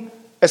un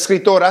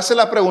escritor, hace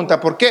la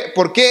pregunta: ¿por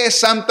qué es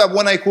santa,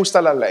 buena y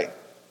justa la ley?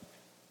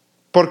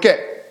 ¿Por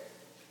qué?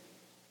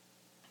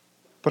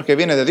 Porque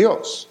viene de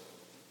Dios.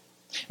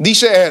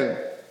 Dice él: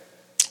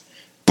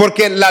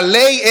 porque la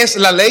ley es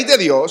la ley de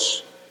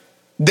Dios,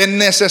 de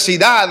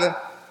necesidad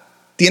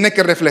tiene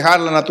que reflejar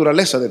la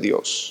naturaleza de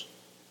Dios.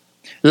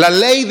 La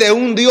ley de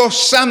un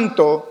Dios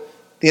santo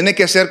tiene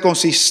que ser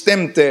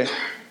consistente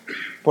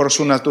por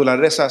su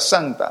naturaleza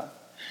santa.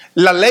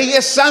 La ley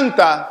es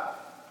santa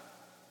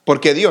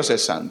porque Dios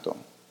es santo.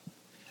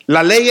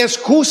 La ley es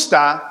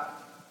justa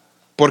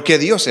porque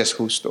Dios es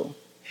justo.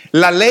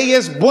 La ley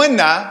es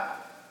buena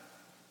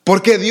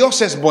porque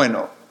Dios es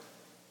bueno.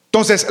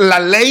 Entonces, la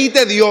ley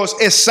de Dios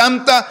es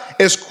santa,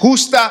 es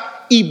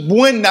justa y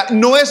buena,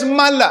 no es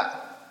mala.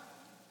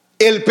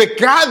 El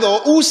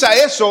pecado usa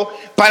eso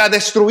para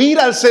destruir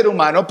al ser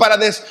humano, para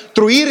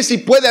destruir, si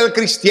puede, al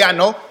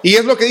cristiano. Y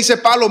es lo que dice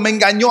Pablo: me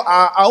engañó.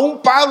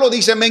 Aún Pablo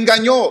dice: me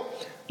engañó.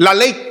 La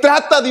ley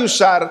trata de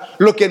usar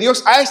lo que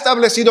Dios ha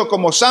establecido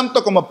como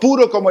santo, como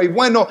puro, como y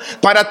bueno,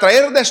 para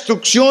traer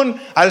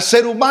destrucción al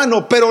ser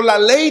humano. Pero la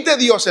ley de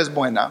Dios es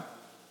buena.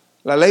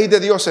 La ley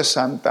de Dios es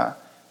santa.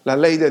 La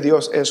ley de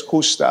Dios es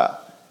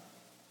justa.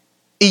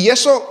 Y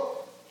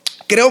eso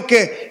creo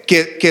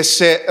que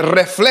se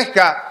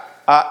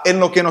refleja en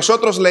lo que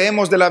nosotros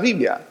leemos de la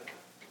Biblia.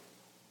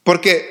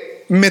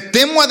 Porque me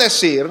temo a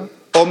decir,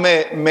 o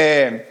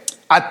me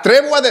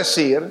atrevo a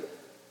decir,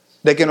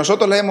 de que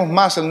nosotros leemos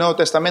más el Nuevo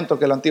Testamento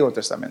que el Antiguo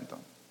Testamento.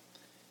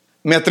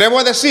 Me atrevo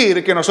a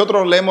decir que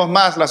nosotros leemos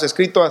más los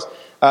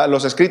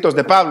escritos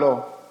de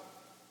Pablo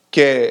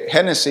que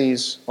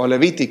Génesis o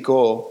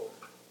Levítico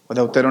o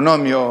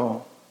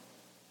Deuteronomio,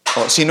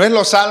 o si no es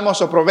los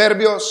Salmos o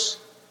Proverbios,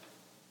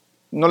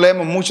 no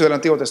leemos mucho del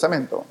Antiguo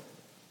Testamento.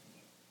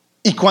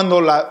 Y cuando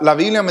la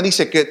Biblia me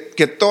dice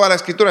que toda la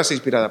Escritura es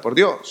inspirada por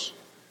Dios,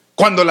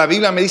 cuando la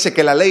Biblia me dice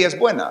que la ley es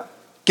buena,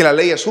 que la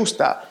ley es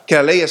justa, que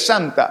la ley es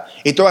santa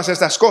y todas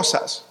estas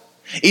cosas,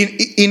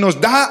 y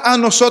nos da a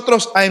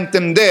nosotros a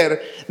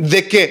entender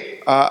de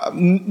que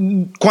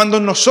cuando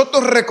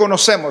nosotros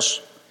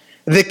reconocemos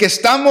de que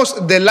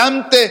estamos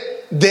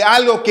delante de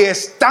algo que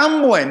es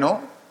tan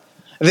bueno,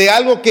 de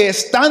algo que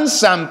es tan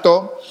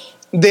santo,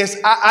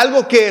 de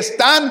algo que es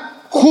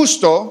tan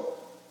justo,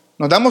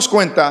 nos damos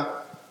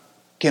cuenta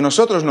que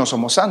nosotros no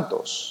somos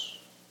santos,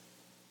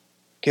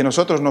 que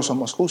nosotros no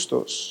somos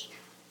justos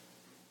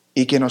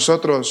y que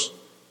nosotros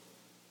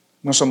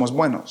no somos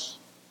buenos.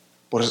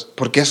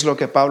 Porque es lo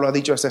que Pablo ha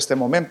dicho hasta este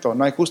momento.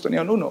 No hay justo ni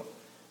un uno.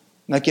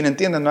 No hay quien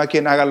entienda, no hay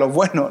quien haga lo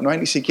bueno, no hay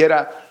ni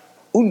siquiera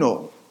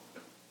uno.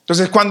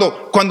 Entonces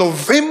cuando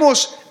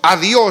vemos a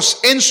Dios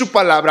en su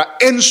palabra,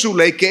 en su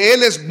ley, que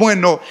Él es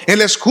bueno,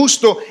 Él es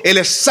justo, Él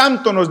es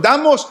santo, nos da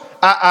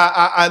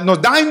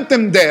a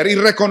entender y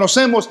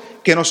reconocemos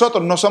que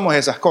nosotros no somos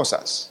esas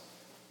cosas.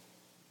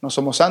 No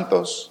somos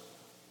santos,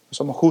 no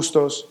somos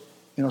justos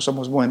y no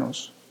somos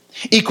buenos.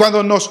 Y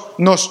cuando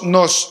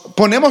nos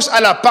ponemos a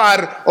la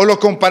par o lo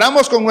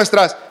comparamos con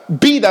nuestras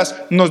vidas,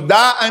 nos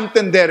da a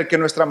entender que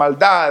nuestra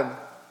maldad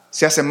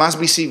se hace más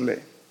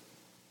visible.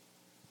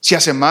 Se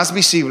hace más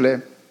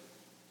visible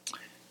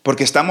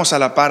porque estamos a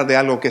la par de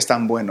algo que es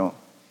tan bueno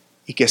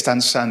y que es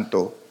tan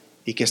santo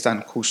y que es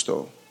tan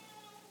justo.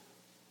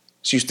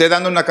 Si usted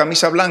anda una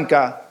camisa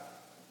blanca,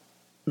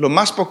 lo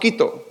más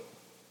poquito,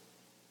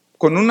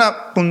 con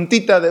una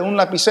puntita de un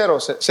lapicero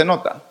se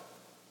nota.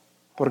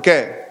 ¿Por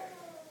qué?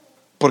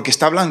 Porque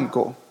está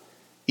blanco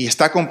y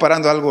está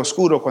comparando algo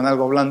oscuro con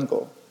algo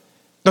blanco.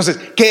 Entonces,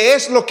 ¿qué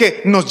es lo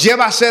que nos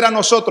lleva a hacer a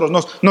nosotros?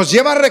 Nos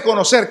lleva a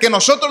reconocer que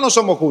nosotros no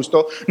somos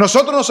justos,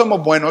 nosotros no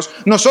somos buenos,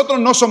 nosotros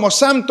no somos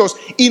santos,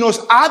 y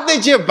nos ha de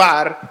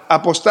llevar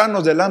a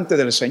postrarnos delante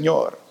del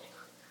Señor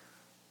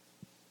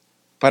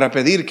para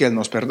pedir que Él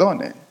nos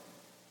perdone,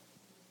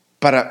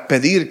 para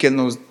pedir que Él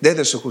nos dé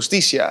de su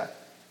justicia,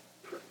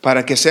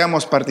 para que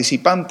seamos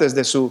participantes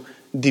de su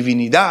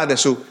divinidad, de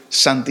su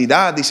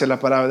santidad, dice la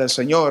palabra del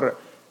Señor,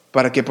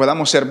 para que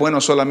podamos ser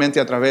buenos solamente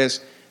a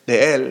través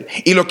de Él.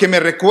 Y lo que me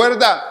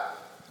recuerda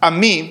a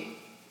mí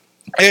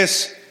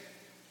es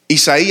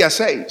Isaías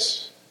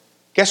 6.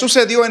 ¿Qué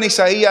sucedió en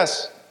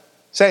Isaías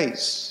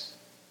 6?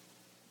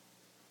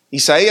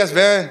 Isaías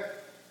ve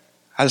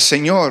al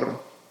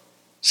Señor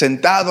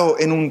sentado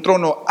en un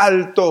trono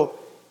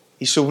alto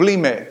y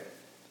sublime,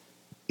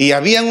 y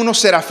habían unos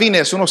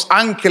serafines, unos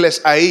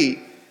ángeles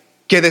ahí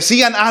que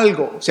decían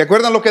algo. ¿Se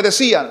acuerdan lo que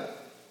decían?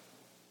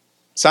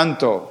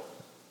 Santo,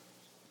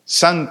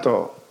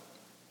 santo,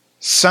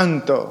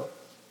 santo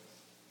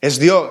es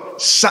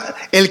Dios.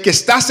 El que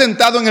está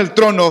sentado en el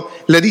trono,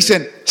 le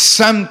dicen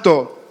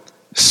santo,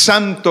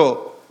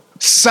 santo,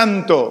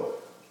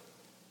 santo.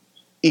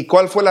 ¿Y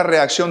cuál fue la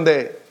reacción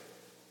de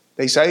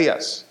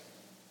Isaías?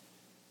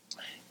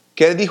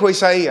 ¿Qué dijo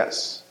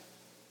Isaías?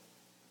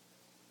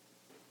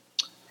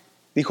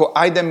 Dijo,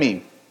 ay de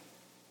mí.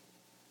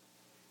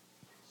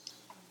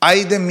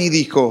 Ay de mí,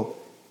 dijo,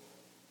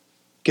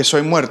 que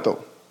soy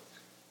muerto.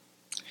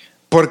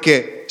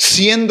 Porque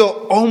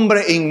siendo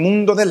hombre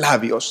inmundo de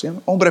labios,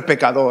 hombre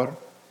pecador,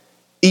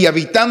 y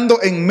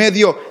habitando en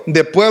medio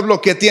de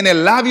pueblo que tiene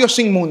labios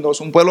inmundos,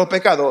 un pueblo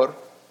pecador,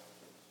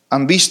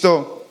 han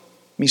visto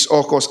mis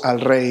ojos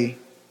al Rey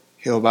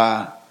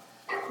Jehová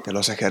de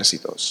los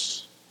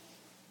ejércitos.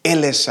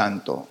 Él es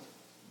santo,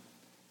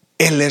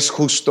 Él es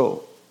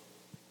justo,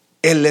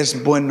 Él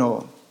es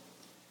bueno.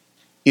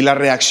 Y la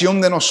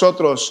reacción de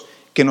nosotros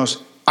que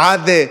nos ha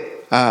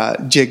de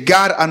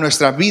llegar a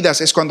nuestras vidas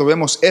es cuando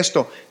vemos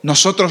esto.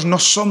 Nosotros no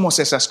somos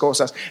esas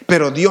cosas,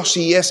 pero Dios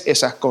sí es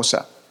esas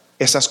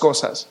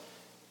cosas.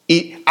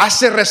 Y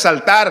hace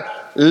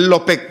resaltar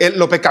lo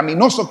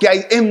pecaminoso que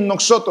hay en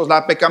nosotros,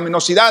 la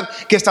pecaminosidad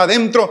que está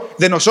dentro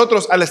de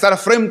nosotros al estar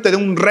frente de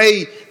un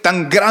Rey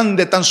tan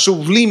grande, tan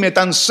sublime,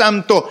 tan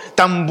santo,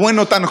 tan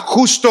bueno, tan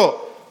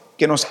justo,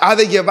 que nos ha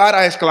de llevar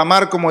a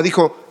exclamar, como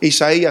dijo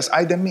Isaías,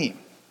 ay de mí.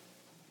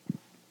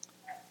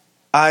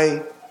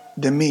 Ay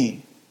de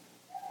mí.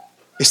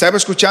 Estaba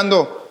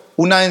escuchando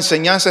una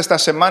enseñanza esta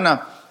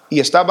semana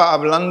y estaba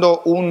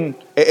hablando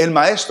el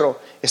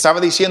maestro, estaba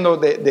diciendo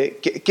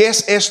 ¿qué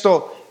es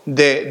esto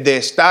de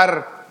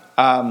estar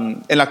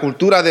en la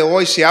cultura de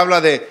hoy? Se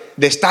habla de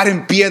estar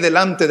en pie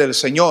delante del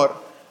Señor,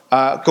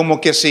 como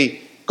que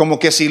si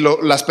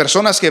las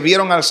personas que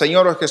vieron al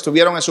Señor o que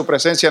estuvieron en su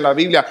presencia en la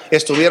Biblia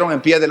estuvieron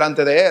en pie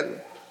delante de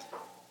Él.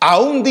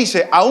 Aún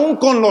dice, aún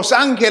con los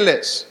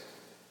ángeles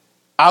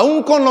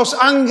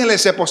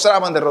se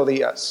postraban de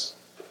rodillas.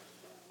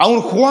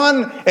 Aún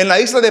Juan en la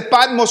isla de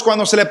Patmos,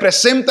 cuando se le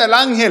presenta el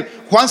ángel,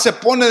 Juan se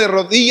pone de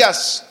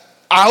rodillas,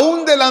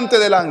 aún delante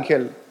del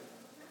ángel.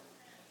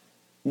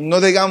 No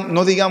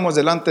digamos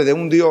delante de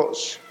un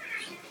Dios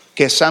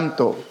que es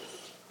santo,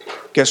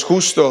 que es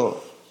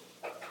justo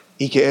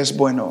y que es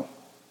bueno.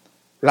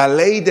 La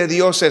ley de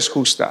Dios es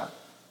justa,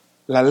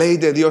 la ley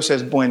de Dios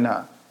es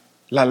buena,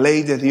 la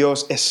ley de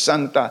Dios es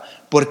santa,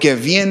 porque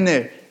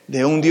viene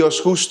de un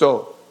Dios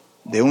justo,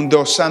 de un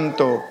Dios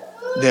santo,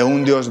 de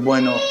un Dios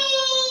bueno,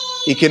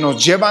 y que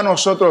nos lleva a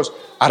nosotros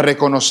a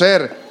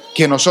reconocer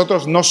que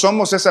nosotros no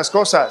somos esas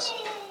cosas.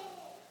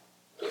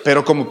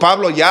 Pero como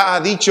Pablo ya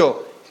ha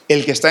dicho,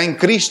 el que está en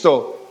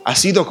Cristo ha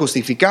sido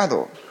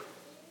justificado.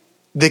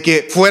 De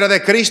que fuera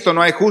de Cristo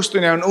no hay justo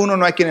ni uno,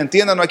 no hay quien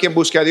entienda, no hay quien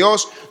busque a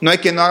Dios, no hay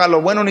quien no haga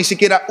lo bueno, ni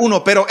siquiera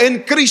uno. Pero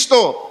en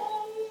Cristo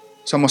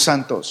somos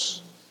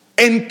santos.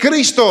 En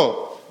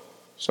Cristo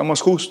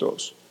somos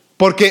justos.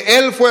 Porque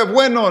Él fue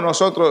bueno,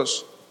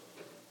 nosotros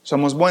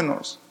somos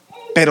buenos.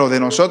 Pero de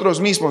nosotros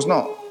mismos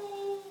no.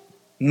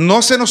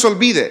 No se nos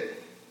olvide,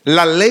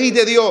 la ley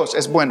de Dios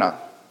es buena.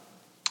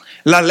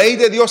 La ley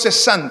de Dios es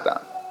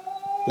santa.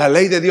 La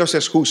ley de Dios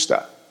es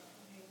justa.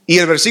 Y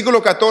el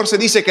versículo 14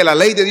 dice que la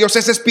ley de Dios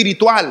es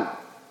espiritual.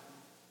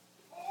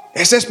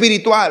 Es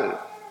espiritual.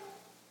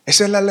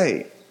 Esa es la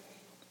ley.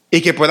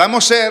 Y que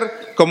podamos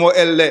ser como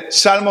el de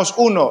Salmos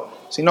 1,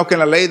 sino que en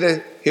la ley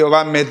de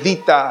Jehová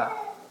medita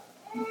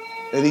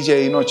de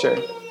día y noche.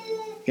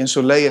 Y en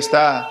su ley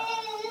está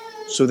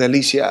su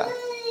delicia.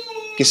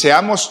 Que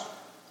seamos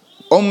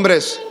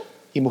hombres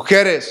y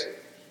mujeres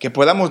que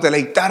podamos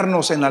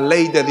deleitarnos en la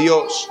ley de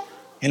Dios,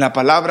 en la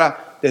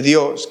palabra de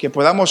Dios, que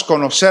podamos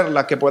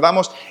conocerla, que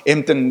podamos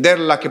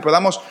entenderla, que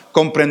podamos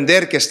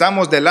comprender que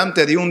estamos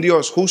delante de un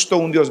Dios justo,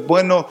 un Dios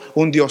bueno,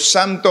 un Dios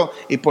santo,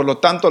 y por lo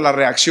tanto la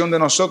reacción de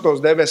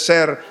nosotros debe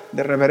ser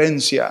de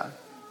reverencia,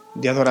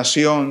 de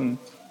adoración,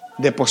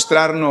 de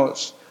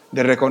postrarnos,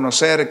 de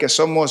reconocer que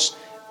somos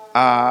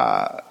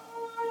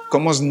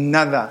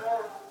nada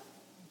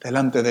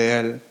delante de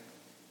Él,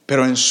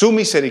 pero en su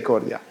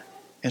misericordia,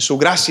 en su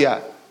gracia,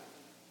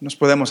 nos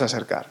podemos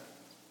acercar.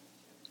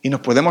 Y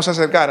nos podemos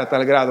acercar a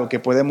tal grado que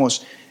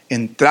podemos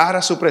entrar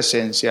a su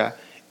presencia,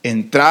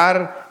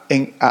 entrar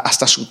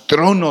hasta su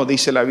trono,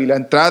 dice la Biblia,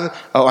 entrar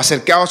o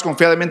acercaos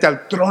confiadamente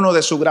al trono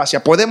de su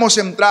gracia. Podemos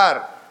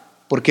entrar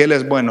porque Él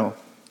es bueno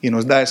y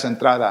nos da esa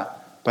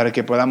entrada para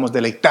que podamos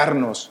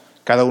deleitarnos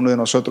cada uno de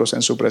nosotros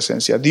en su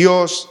presencia.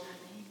 Dios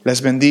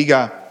les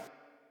bendiga